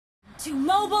to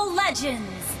Mobile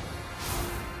Legends!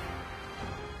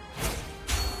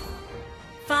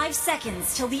 5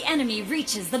 seconds till the enemy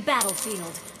reaches the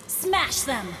battlefield. Smash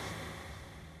them!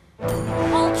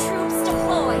 All troops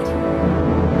deployed!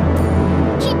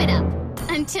 Keep it up,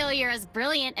 until you're as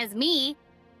brilliant as me.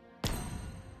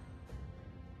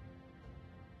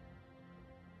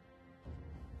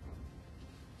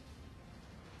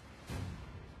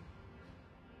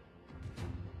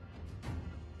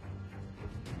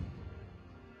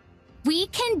 We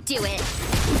can do it!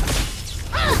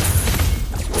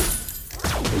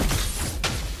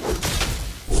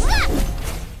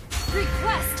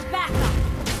 Request backup!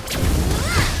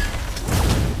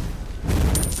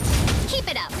 Keep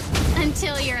it up,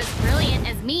 until you're as brilliant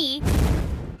as me.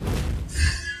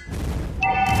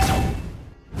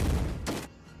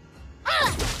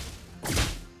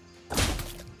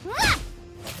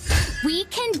 We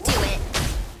can do it!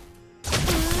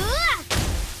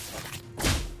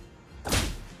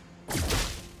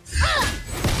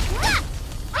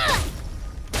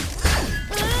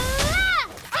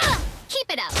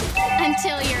 Keep it up,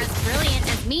 until you're as brilliant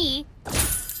as me.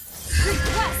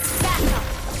 Request backup!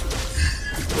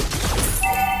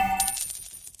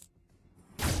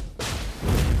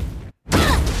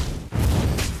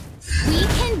 We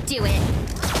can do it!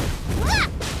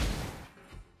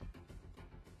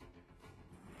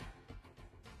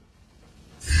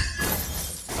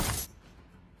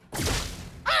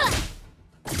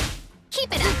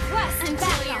 Keep it up, Request until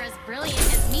backup. you're as brilliant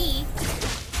as me.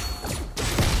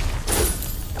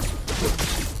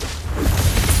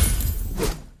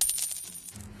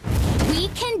 We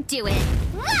can do it!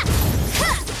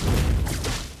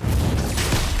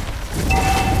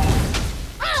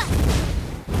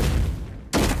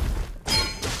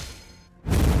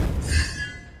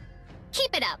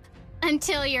 Keep it up,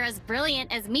 until you're as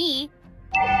brilliant as me.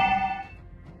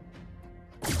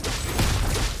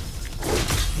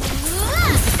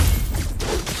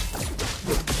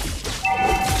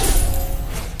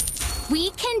 We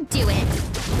can do it!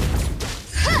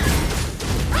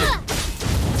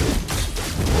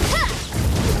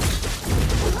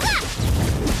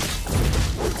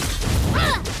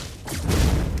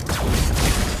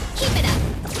 Keep it up,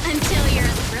 until you're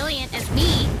as brilliant as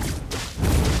me.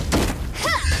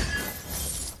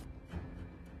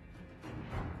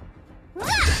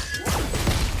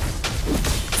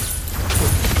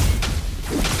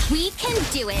 We can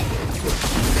do it!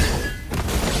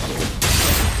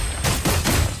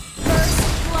 First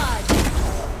blood!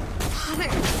 Father,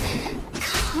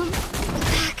 come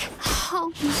back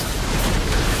home.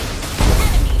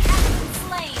 Enemy has been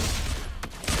slain!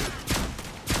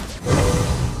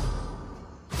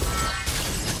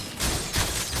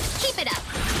 Keep it up,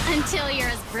 until you're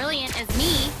as brilliant as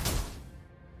me.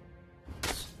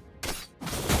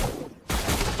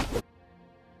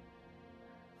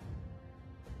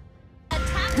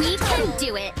 Attack We the can turtle.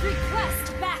 do it!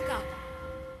 Request backup!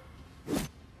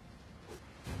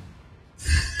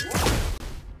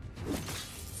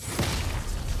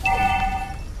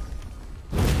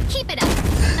 Keep it up,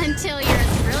 until you're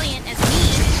as brilliant as me.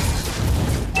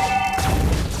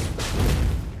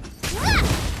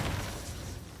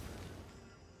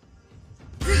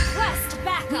 Request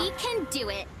backup! We can do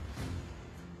it!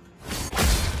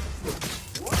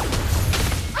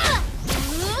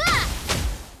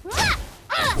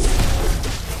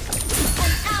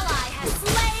 An ally has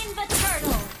slain the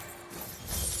turtle!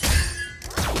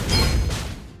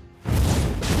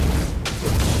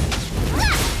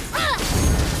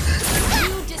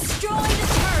 You destroyed a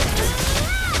turtle!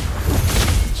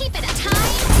 Keep it up! Time Time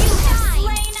you to have shine!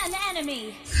 slain an enemy!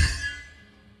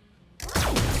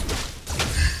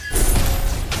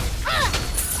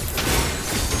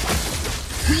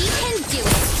 We can do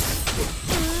it!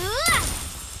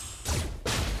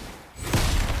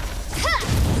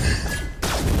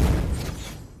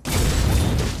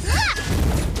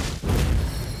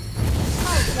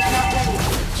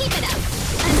 Keep it up,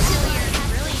 until you're as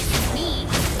brilliant as me.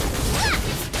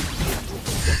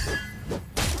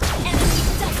 Enemy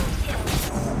double kill!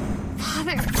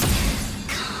 Father,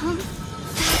 come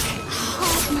back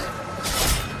home.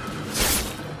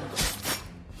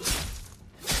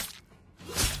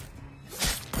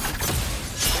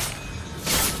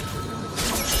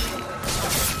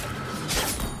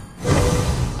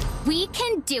 We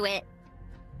can do it!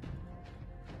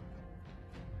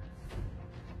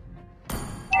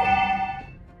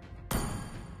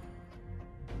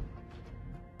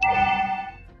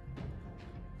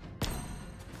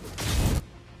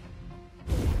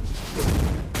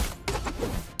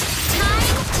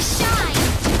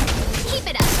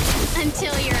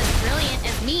 until you're as brilliant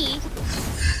as me.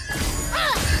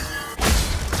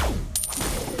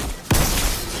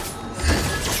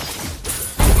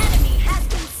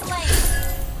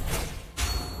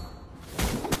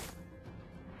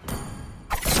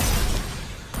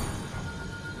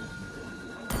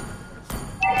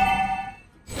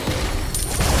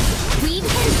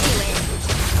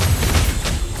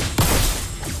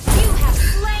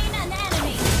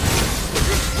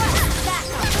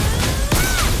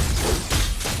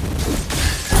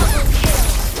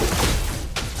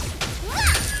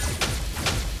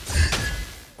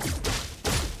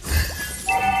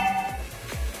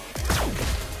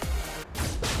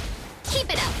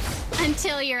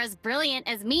 as brilliant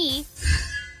as me.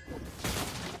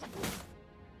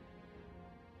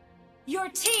 Your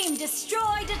team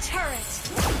destroyed a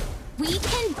turret! We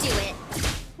can do it!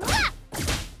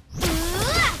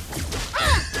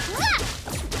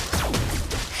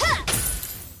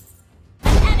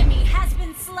 An enemy has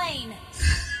been slain!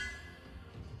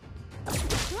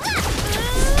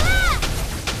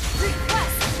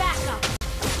 Request backup!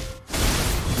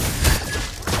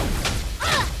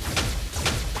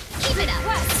 Keep it up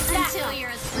until you're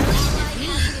as brilliant as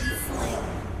me.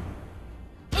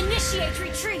 Initiate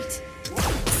retreat!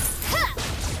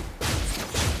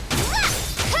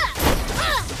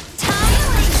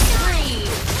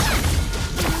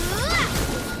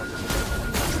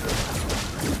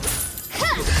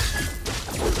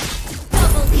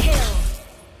 Double kill!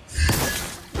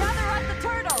 Gather up the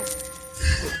turtle!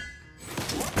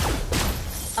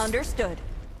 Understood.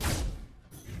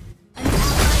 An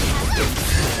ally has been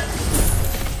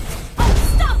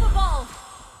unstoppable!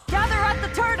 Gather up the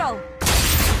turtle!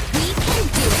 We can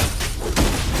do it!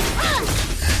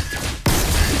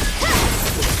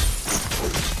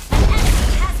 An enemy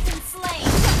has been slain!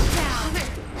 Down!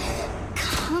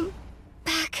 Come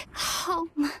back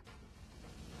home.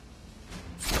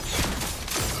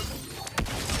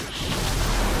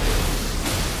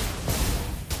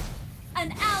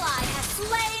 An ally has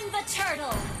slain the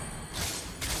turtle!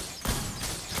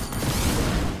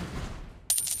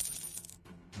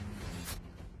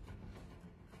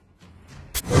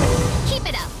 Keep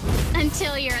it up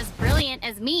until you're as brilliant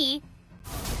as me.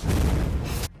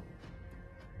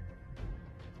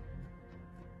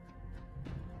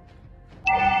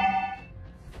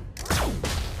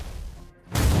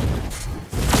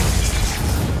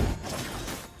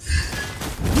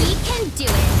 We can do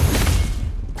it.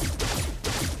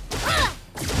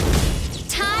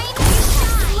 Time to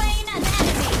shine. Slain an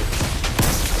enemy!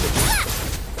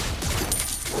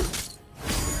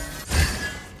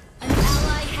 An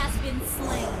ally has been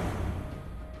slain.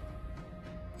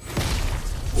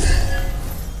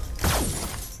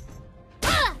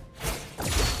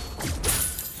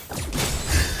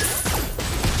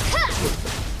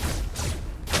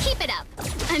 Keep it up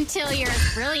until you're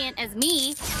as brilliant as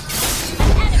me.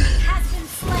 An enemy has been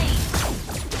slain.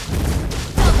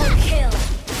 Double kill.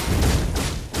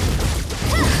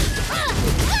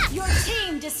 Your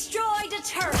team destroyed a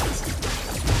turret.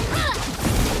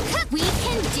 We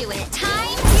can do it.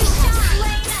 Time to You have shine.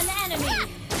 slain an enemy.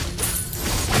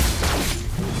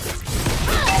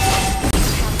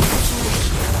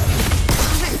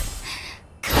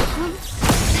 Come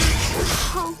back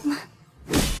home.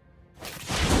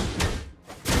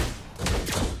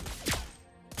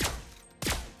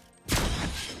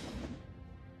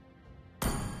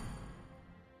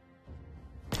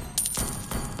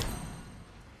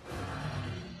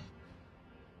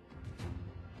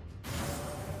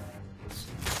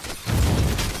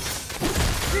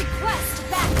 Request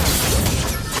backup.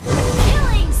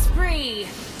 Killing spree.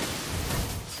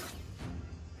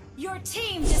 Your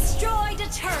team destroyed a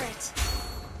turret.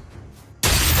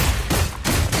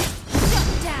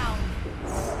 Shut down.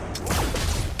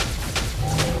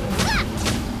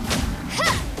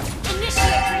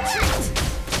 Initiate retreat.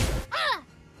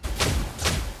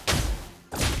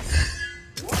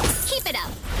 Keep it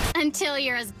up until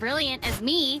you're as brilliant as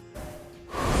me.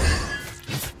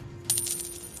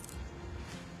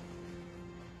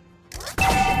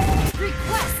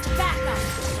 Request backup.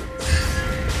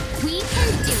 We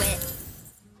can do it.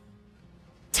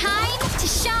 Time to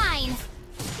shine.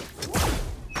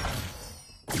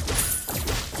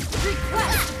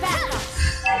 Request backup.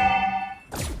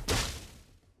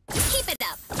 Keep it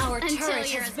up Our until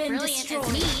turret you're has as been brilliant destroyed.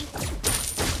 as me.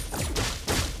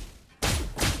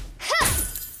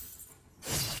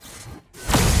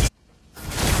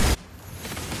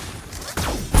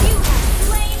 You have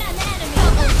slain an enemy.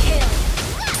 Double kill.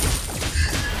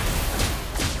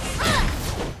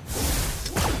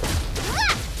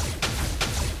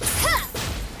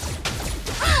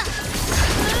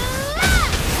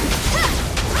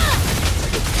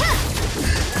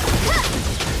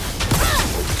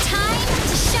 Time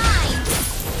to shine.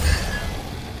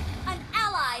 An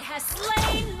ally has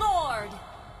slain Lord.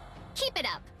 Keep it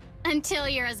up until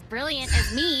you're as brilliant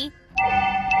as me.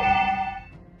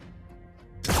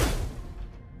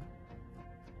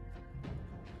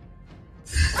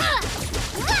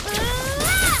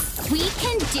 We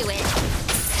can do it.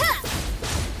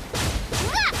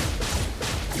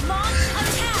 Launch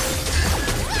attack.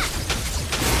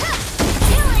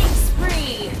 Killing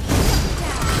spree.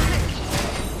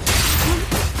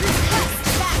 Request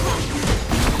backup.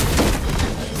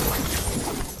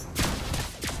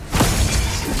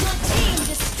 Your team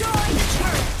destroyed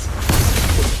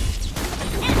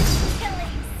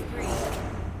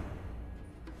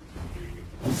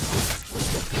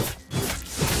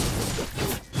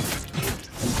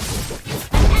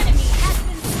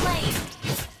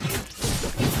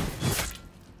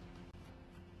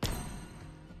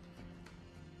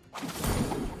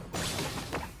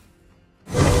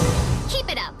Keep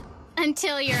it up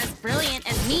until you're as brilliant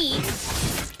as me.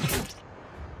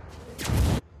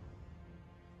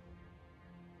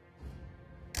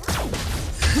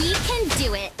 We can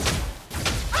do it.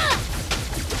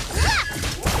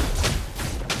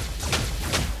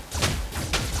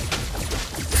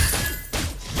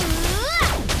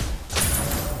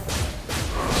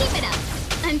 Keep it up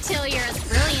until you're as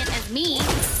brilliant as me.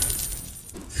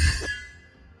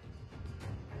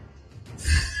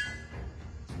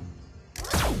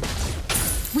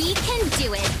 We can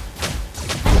do it.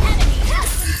 An enemy has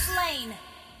been slain.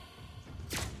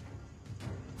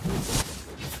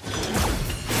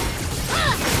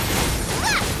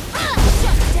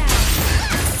 Shut down.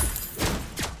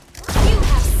 You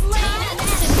have slain an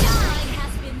enemy. Ally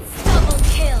has been double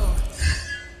kill.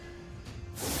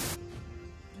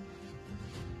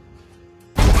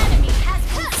 An enemy has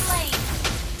been slain.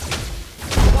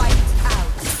 Wiped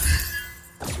out.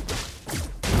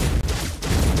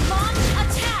 Launch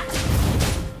attack.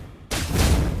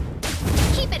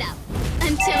 Keep it up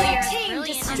until Your you're as team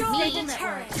brilliant as destroyed me. the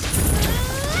turret.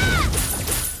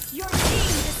 Your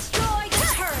team destroyed the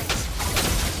turret.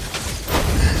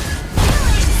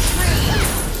 Killing spree.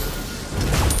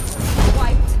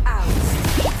 Wiped out.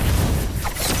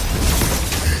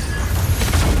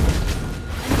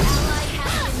 An ally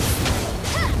has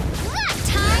been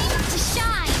Time to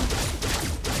shine.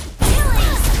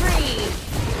 killing spree.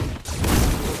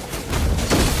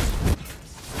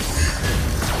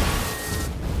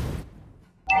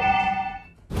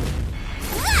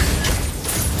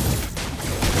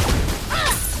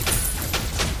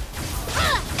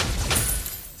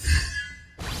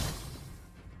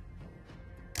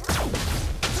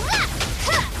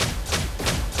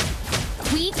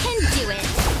 We can do it.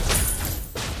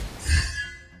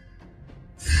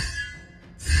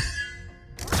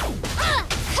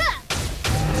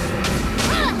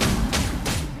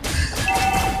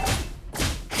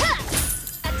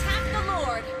 Attack the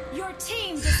Lord. Your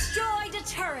team destroyed a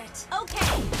turret.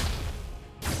 Okay.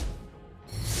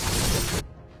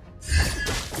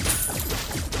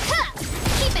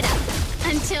 Keep it up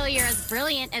until you're as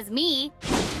brilliant as me.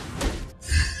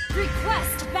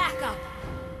 Request backup.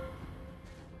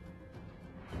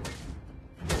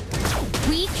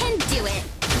 We can do it.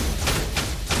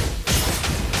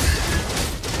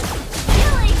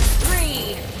 Killing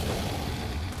spree.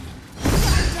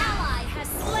 Your ally has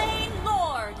slain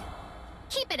Lord.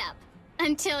 Keep it up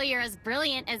until you're as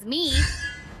brilliant as me.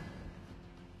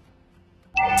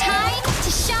 Time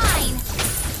to shine.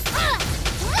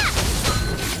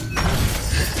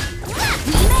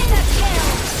 Mega kill.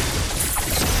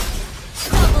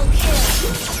 Double kill.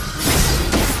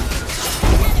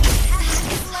 An enemy has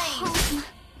been slain.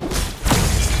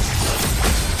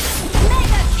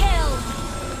 Mega kill.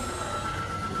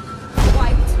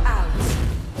 Wiped out.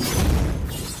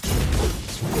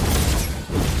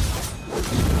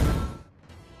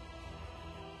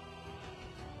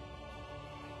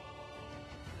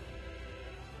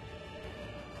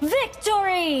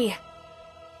 Victory!